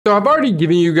So I've already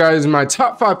given you guys my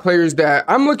top 5 players that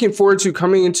I'm looking forward to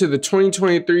coming into the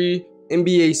 2023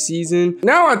 NBA season.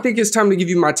 Now I think it's time to give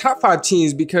you my top 5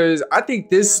 teams because I think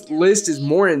this list is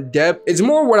more in depth. It's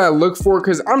more what I look for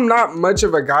because I'm not much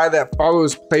of a guy that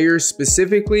follows players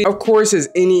specifically. Of course, as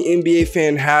any NBA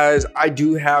fan has, I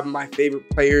do have my favorite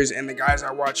players and the guys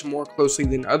I watch more closely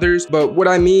than others. But what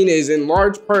I mean is, in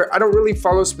large part, I don't really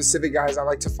follow specific guys. I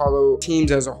like to follow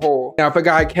teams as a whole. Now, if a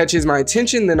guy catches my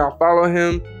attention, then I'll follow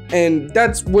him. And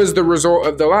that was the result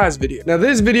of the last video. Now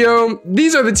this video,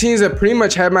 these are the teams that pretty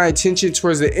much had my attention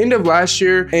towards the end of last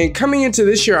year. And coming into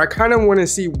this year, I kind of want to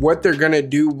see what they're going to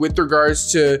do with regards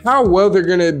to how well they're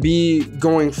going to be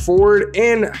going forward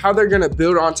and how they're going to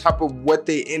build on top of what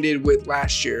they ended with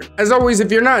last year. As always,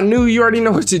 if you're not new, you already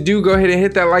know what to do. Go ahead and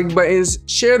hit that like button.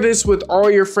 Share this with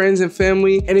all your friends and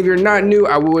family. And if you're not new,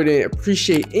 I wouldn't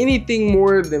appreciate anything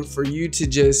more than for you to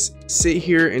just sit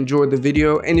here, enjoy the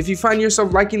video. And if you find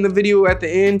yourself liking the video at the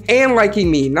end and liking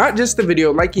me, not just the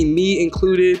video, liking me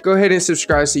included, go ahead and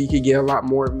subscribe so you can get a lot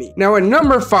more of me. Now at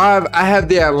number 5, I have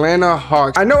the Atlanta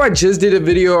Hawks. I know I just did a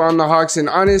video on the Hawks, and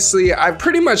honestly, I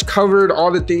pretty much covered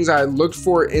all the things I looked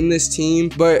for in this team.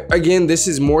 But again, this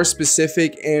is more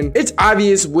specific, and it's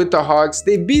obvious with the Hawks,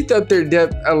 they beat up their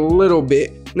depth a little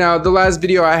bit. Now, the last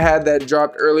video I had that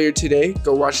dropped earlier today,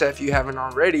 go watch that if you haven't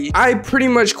already, I pretty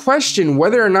much questioned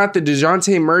whether or not the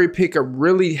DeJounte Murray pickup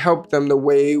really helped them the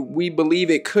way we believe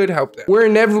it could help them. We're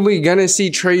inevitably gonna see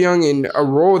Trae Young in a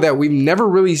role that we've never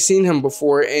really seen him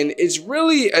before, and it's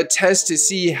really a test to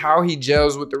see how he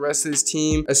gels with the rest of his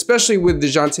team, especially with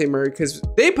DeJounte Murray, because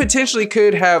they potentially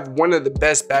could have one of the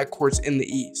best backcourts in the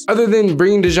East. Other than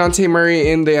bringing DeJounte Murray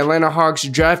in, the Atlanta Hawks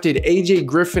drafted AJ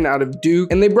Griffin out of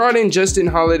Duke, and they brought in Justin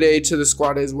Holiday to the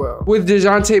squad as well. With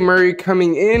DeJounte Murray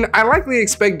coming in, I likely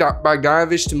expect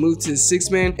Bogdanovich to move to the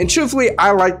 6th man, and truthfully, I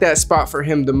like that spot for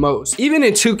him the most. Even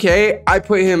in 2K, I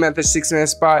put him at the 6th man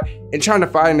spot and trying to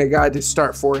find a guy to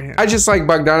start for him. I just like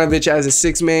Bogdanovich as a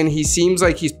 6th man. He seems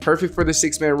like he's perfect for the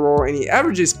 6th man role, and he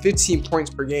averages 15 points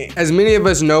per game. As many of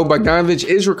us know, Bogdanovich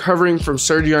is recovering from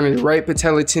surgery on his right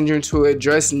patella tendon to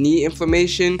address knee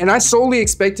inflammation, and I solely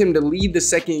expect him to lead the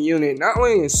second unit, not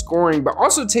only in scoring, but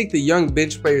also take the young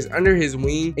bench players under his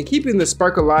wing and keeping the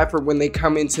spark alive for when they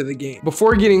come into the game.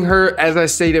 Before getting hurt, as I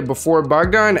stated before,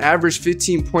 Bogdan averaged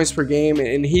 15 points per game,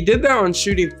 and he did that on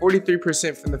shooting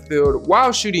 43% from the field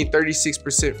while shooting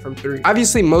 36% from 3.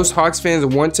 Obviously, most Hawks fans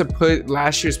want to put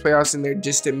last year's playoffs in their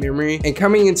distant memory, and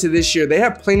coming into this year, they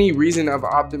have plenty reason of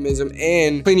optimism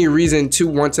and plenty reason to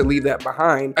want to leave that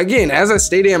behind. Again, as I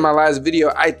stated in my last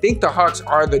video, I think the Hawks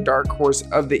are the dark horse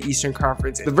of the Eastern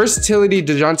Conference. The versatility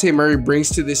DeJounte Murray brings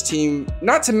to this team,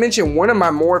 not to mention one of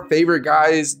my more favorite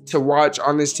guys to watch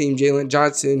on this team, Jalen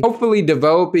Johnson, hopefully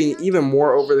developing even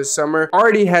more over the summer,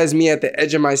 already has me at the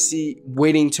edge of my seat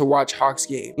waiting to watch Hawks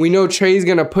game. We know Trae's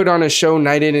gonna put on a show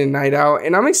night in and night out,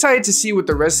 and I'm excited to see what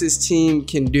the rest of his team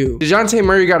can do. DeJounte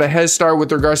Murray got a head start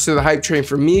with regards to the hype train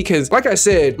for me because, like I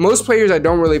said, most players I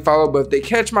don't really follow, but if they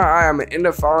catch my eye, I'm gonna end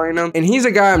up following them, and he's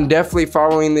a guy I'm definitely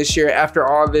following this year after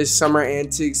all this summer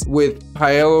antics with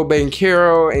Paolo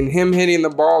Banchero and him hitting the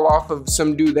ball off of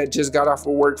some dude that just got off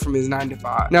of work from his 9 to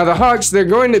 5. Now the Hawks, they're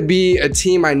going to be a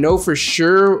team I know for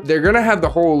sure they're going to have the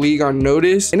whole league on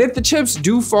notice, and if the chips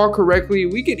do fall correctly,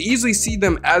 we could easily see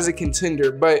them as a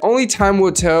contender, but only time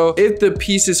will tell. If the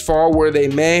pieces fall where they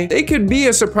may, they could be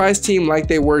a surprise team like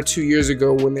they were 2 years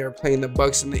ago when they were playing the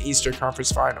Bucks in the Eastern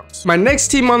Conference Finals. My next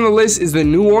team on the list is the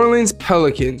New Orleans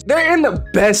Pelicans. They're in the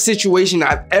best situation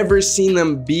I've ever seen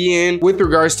them be in with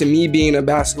regards to me being a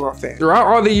basketball fan. Throughout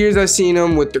all the years I've seen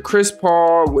them with the Chris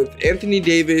Paul, with Anthony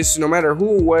Davis, no matter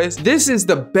who it was, this is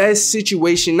the best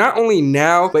situation, not only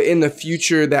now, but in the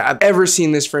future that I've ever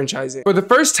seen this franchise in. For the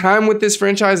first time with this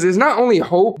franchise, there's not only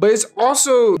hope, but it's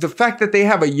also the fact that they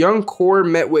have a young core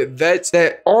met with vets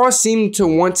that all seem to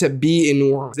want to be in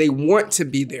New Orleans. They want to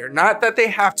be there. Not that they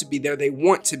have to be there, they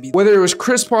want to be there. Whether it was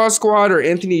Chris Paul's squad or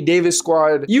Anthony Davis'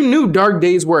 squad, you knew dark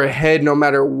days were ahead no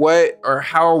matter what or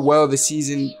how well the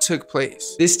season took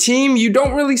place. This team, you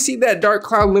don't really see that dark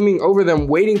cloud looming over them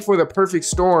waiting for the perfect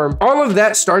storm. All of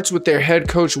that starts with their head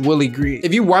coach, Willie Green.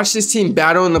 If you watch this team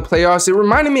battle in the playoffs, it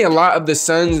reminded me a lot of the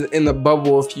Suns in the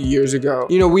bubble a few years ago.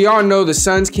 You know, we all know the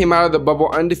Suns came out of the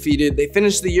bubble undefeated. They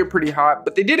finished the year pretty hot,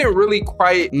 but they didn't really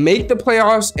quite make the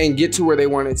playoffs and get to where they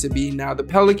wanted to be. Now, the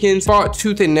Pelicans fought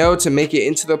tooth and nail to make it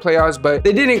into the playoffs, but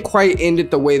they didn't quite end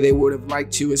it the way they would have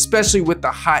liked to, especially with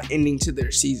the hot ending to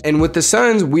their season. And with the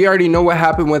Suns, we already know what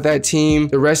happened with that team.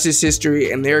 The rest is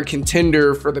history, and they're a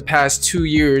contender for the past 2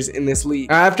 years in this league.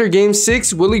 Now, after game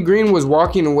 6, Willie Green was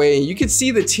walking away, and you could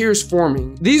see the tears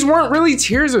forming. These weren't really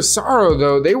tears of sorrow,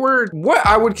 though. They were what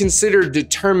I would consider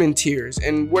determined tears.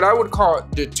 And what I would call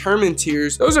determined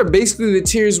tears, those are basically the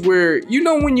tears where, you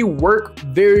know, when you work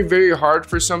very, very hard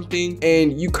for something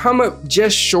and you come up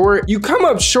just short, you come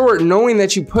up short knowing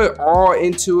that you put all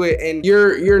into it, and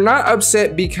you're not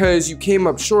upset because you came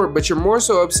up short, but you're more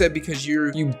so upset because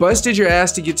you busted your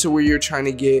ass to get to where you're trying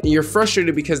to get, and you're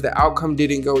frustrated because the outcome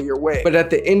didn't go your way. But at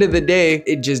the end of the day,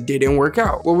 it just didn't work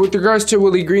out. Well, with regards to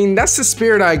Willie Green, that's the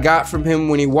spirit I got from him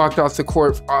when he walked off the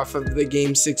court off of the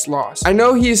game 6 loss. I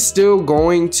know he is still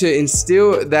going to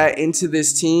instill that into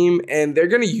this team, and they're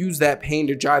going to use that pain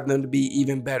to drive them to be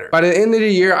even better. By the end of the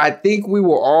year, I think we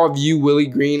will all view Willie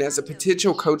Green as a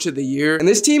potential coach of the year, and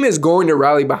this team is going to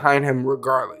rally behind him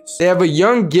regardless. They have a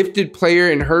young, gifted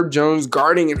player in Herb Jones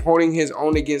guarding and holding his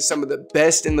own against some of the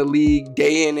best in the league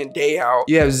day in and day out.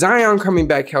 You have Zion coming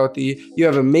back healthy. You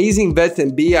have amazing vets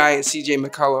in B.I. and C.J.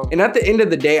 McCollum. And at the end of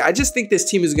the day, I just think this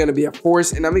team is going to be a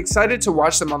force, and I'm excited to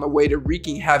watch them on the way to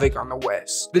wreaking havoc on the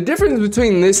West. The difference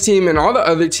between this team and all the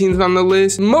other teams on the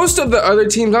list, most of the other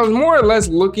teams, I was more or less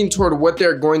looking toward what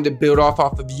they're going to build off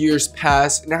of years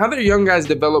past and how their young guys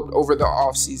developed over the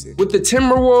offseason. With the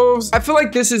Timberwolves, I feel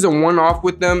like this is a one-off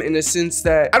with them in the sense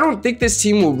that I don't think this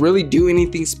team will really do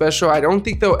anything special. I don't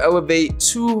think they'll elevate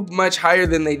too much higher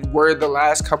than they were the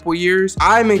last couple years.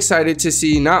 I'm excited to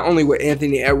see not only what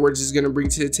Anthony Edwards is going to bring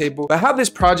to the table, but how this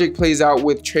project plays out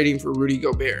with trading for Rudy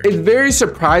Gobert. It's very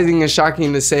surprising and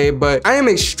shocking to say, but I am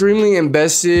extremely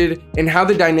invested in how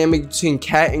the dynamic between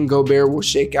Cat and Gobert will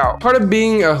shake out. Part of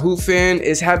being a Hoop fan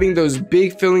is having those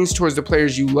big feelings towards the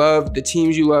players you love, the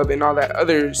teams you love, and all that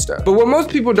other stuff. But what most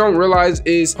people don't realize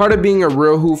is part of being a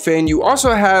real Hoop fan, you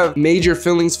also have major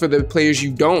feelings for the players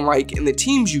you don't like and the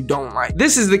teams you don't like.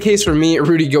 This is the case for me and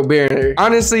Rudy Gobert.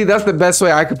 Honestly, that's the best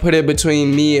way I could put it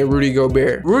between me and Rudy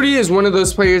Gobert. Rudy is one of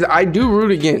those players I do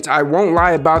root against. I won't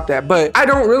lie about that, but I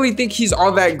don't really think he's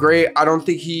all that great. I don't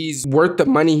think he's worth the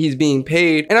money he's being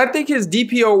paid. And I think his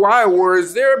DPOY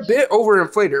awards, they're a bit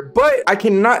overinflated, but I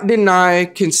cannot deny,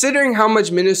 considering how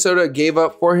much Minnesota gave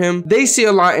up for him, they see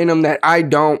a lot in him that I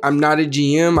don't. I'm not a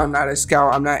GM, I'm not a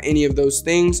scout, I'm not any of those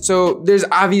things. So there's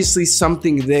obviously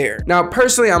something there. Now,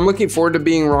 personally, I'm looking forward to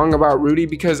being wrong about Rudy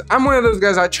because I'm one of those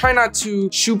guys, I try not to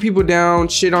shoot people down,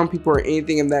 shit on people or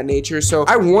anything of that nature. So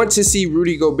I want to see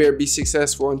Rudy Gobert be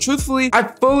successful. And truthfully, I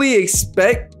fully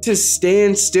expect to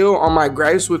stand still on my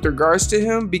gripes with regards to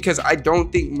him because I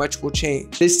don't think much will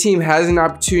change. This team has an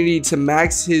opportunity to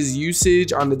max his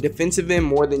usage on the defensive end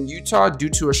more than Utah due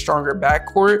to a stronger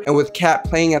backcourt, and with Cat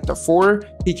playing at the 4,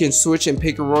 he can switch and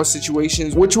pick and roll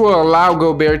situations, which will allow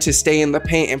Gobert to stay in the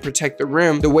paint and protect the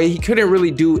rim the way he couldn't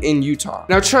really do in Utah.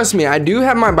 Now, trust me, I do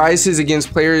have my biases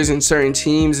against players in certain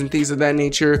teams and things of that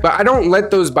nature, but I don't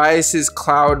let those biases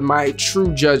cloud my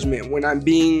true judgment when I'm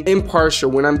being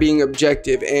impartial, when I'm being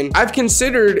objective. And I've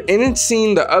considered and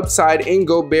seen the upside in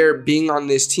Gobert being on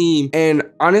this team, and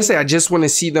honestly, I just want to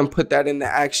see them put that into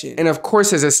action. And of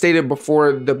course, as I stated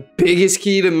before, the biggest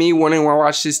key to me wanting to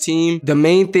watch this team, the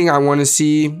main thing I want to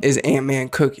see is Ant-Man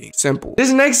cooking. Simple.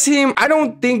 This next team, I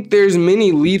don't think there's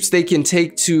many leaps they can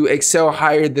take to excel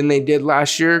higher than they did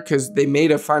last year because they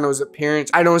made a finals appearance.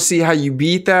 I don't see how you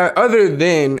beat that other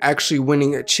than actually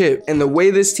winning a chip. And the way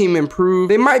this team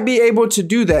improved, they might be able to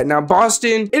do that. Now,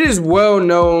 Boston, it is well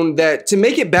known that to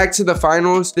make it back to the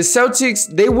finals, the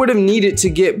Celtics, they would have needed to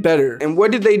get better. And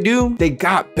what did they do? They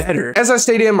got better. As I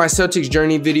stated in my Celtics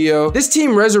journey video, this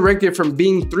team resurrected from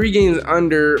being 3 games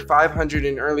under 500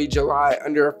 in early July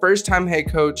under a first-time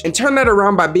head coach and turned that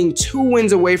around by being 2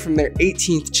 wins away from their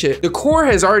 18th chip. The core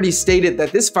has already stated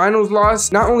that this finals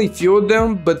loss not only fueled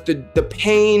them, but the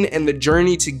pain and the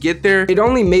journey to get there, it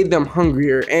only made them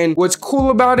hungrier. And what's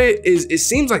cool about it is it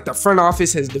seems like the front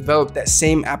office has developed that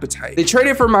same appetite. They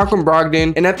traded for Malcolm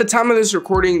Brogdon, and at the time of this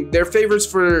recording, they're favorites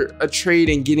for a trade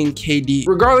and getting KD.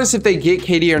 Regardless if they get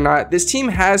KD or not, this team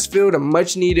has filled a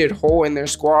much-needed hole in their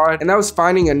squad, and that was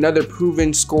finding another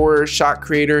proven scorer, shot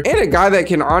creator, and a guy that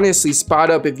can honestly spot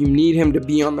up if you need him to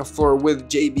be on the floor with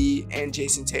JB and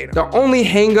Jason Tatum. The only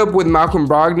hang up with Malcolm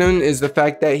Brogdon is the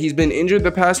fact that he's been injured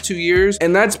the past 2 years,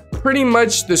 and that's pretty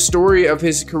much the story of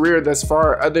his career thus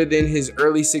far, other than his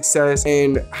early success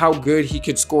and how good he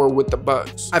could score with the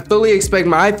Bucks. I fully expect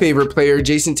my favorite player,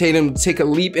 Jason Tatum, to take a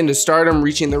leap into stardom,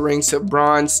 reaching the ranks of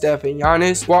Bron, Steph, and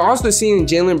Giannis, while also seeing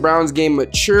Jaylen Brown's game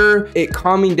mature, it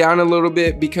calming down a little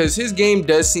bit because his game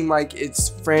does seem like it's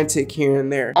frantic here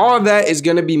and there. All of that is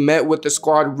going to be met with the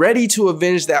squad ready to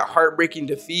avenge that heartbreaking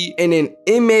defeat, and an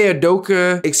Ime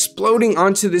Udoka exploding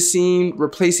onto the scene,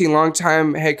 replacing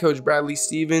longtime head coach Bradley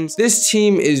Stevens. This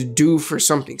team is due for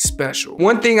something special.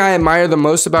 One thing I admire the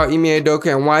most about Ime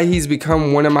Udoka and why he's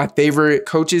become one of my favorite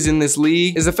coaches in this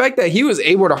league is the fact that he was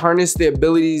able to harness the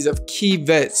abilities of key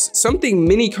vets, something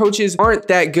many coaches aren't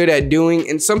that good at doing,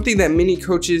 and something that many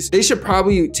coaches, they should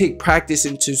probably take practice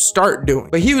and to start doing.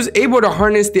 But he was able to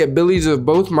harness the abilities of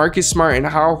both Marcus Smart and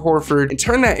Al Horford and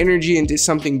turn that energy into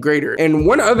something greater. And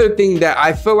one other thing that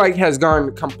I feel like has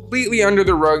gone completely under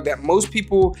the rug that most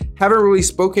people haven't really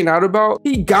spoken out about,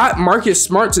 he got Marcus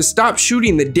Smart to stop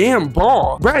shooting the damn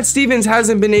ball. Brad Stevens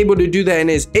hasn't been able to do that in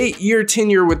his 8-year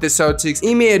tenure with the Celtics.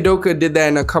 Ime Udoka did that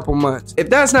in a couple months. If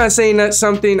that's not saying that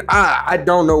something, I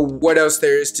don't know what else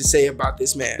there is to say about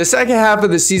this man. The second half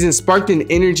of the season sparked an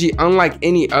energy unlike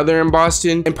any other in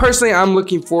Boston, and personally I'm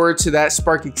looking forward to that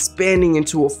spark expanding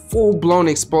into a full-blown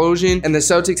explosion and the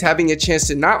Celtics having a chance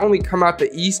to not only come out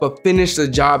the East but finish the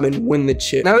job and win the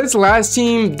chip. Now this last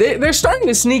team, they're starting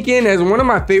to sneak in as one of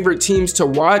my favorite teams to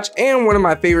watch and one of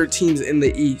my favorite teams in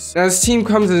the East. Now this team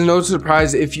comes as no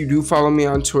surprise if you do follow me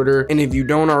on Twitter, and if you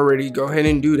don't already, go ahead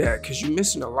and do that because you're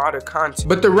missing a lot of content.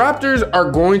 But the Raptors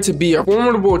are going to be a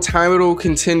formidable title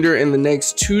contender in the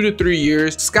next 2 to 3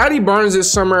 years. Scottie Barnes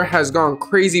this summer has gone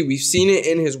crazy. We've seen it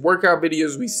in his workout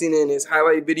videos, we've seen it in his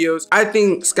highlight videos. I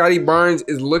think Scottie Barnes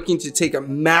is looking to take a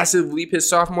massive leap his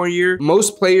sophomore year.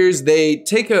 Most players, they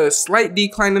take a slight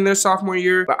decline in their sophomore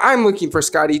year, but I'm looking for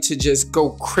Scottie to just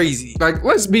go crazy. Like,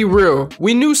 let's be real.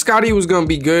 We knew Scottie was going to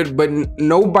be good, but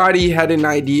nobody had an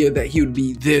idea that he would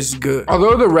be this good.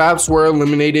 Although the Raps were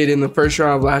eliminated in the first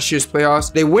round of last year's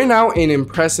playoffs, they went out in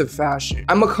impressive fashion.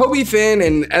 I'm a Kobe fan,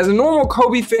 and as a normal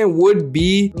Kobe fan would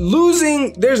be,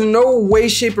 losing, there's no way,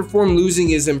 shape, or form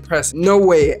losing is impressive. No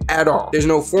way at all. There's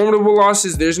no formidable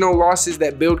losses. There's no losses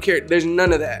that build character. There's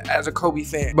none of that as a Kobe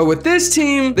fan. But with this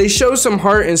team, they show some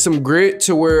heart and some grit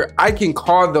to where I can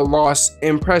call the loss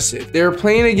impressive. They were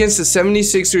playing against the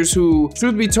 76ers who,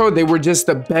 truth be told, they were just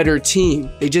a better team.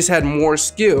 They just had more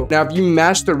skill. Now, if you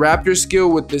match the Raptors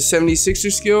skill with the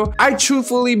 76ers skill, I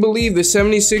truthfully believe the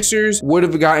 76ers would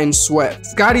have gotten swept.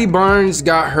 Scottie Barnes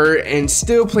got hurt and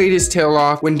still played his tail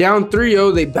off. When down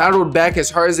 3-0, they battled back as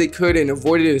hard as they could and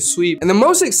avoided a sweep. And the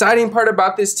most exciting part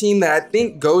about this team that I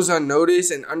think goes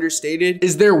unnoticed and understated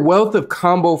is their wealth of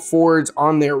combo forwards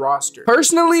on their roster.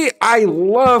 Personally, I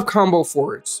love combo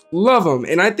forwards. Love them.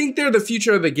 And I think they're the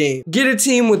future of the game. Get a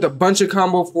team with a bunch of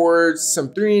combo forwards, some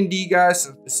 3-and-D guys,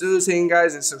 some facilitating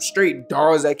guys, and some straight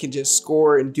dogs that can just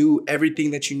score and do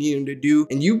everything that you need them to do.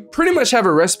 And you pretty much have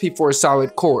a recipe for a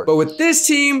solid core. But with this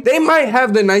team, they might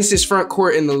have the nicest front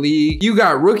court in the league. You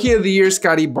got Rookie of the Year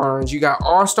Scottie Barnes. You got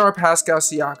All-Star Pascal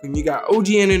Siakam. You got OG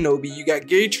Anunoby. You got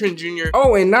Gary Trent Jr.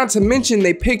 Oh, and not to mention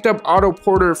they picked up Otto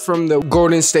Porter from the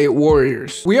Golden State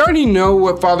Warriors. We already know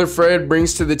what Father Fred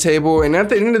brings to the table, and at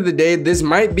the end of the day, this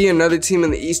might be another team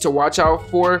in the East to watch out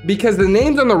for because the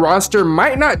names on the roster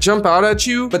might not jump out at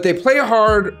you, but they play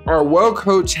hard, are well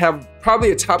coached, have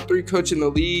probably a top 3 coach in the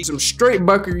league, some straight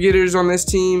bucket getters on this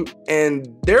team,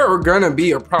 and they're gonna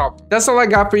be a problem. That's all I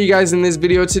got for you guys in this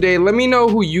video today. Let me know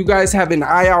who you guys have an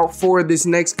eye out for this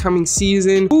next coming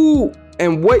season. Who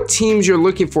and what teams you're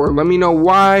looking for. Let me know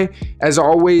why. As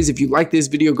always, if you like this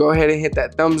video, go ahead and hit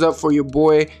that thumbs up for your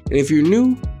boy. And if you're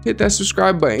new, hit that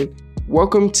subscribe button.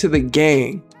 Welcome to the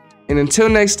gang. And until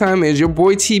next time, it's your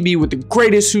boy TB with the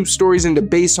greatest hoop stories and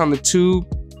debates on the tube,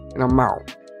 and I'm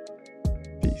out.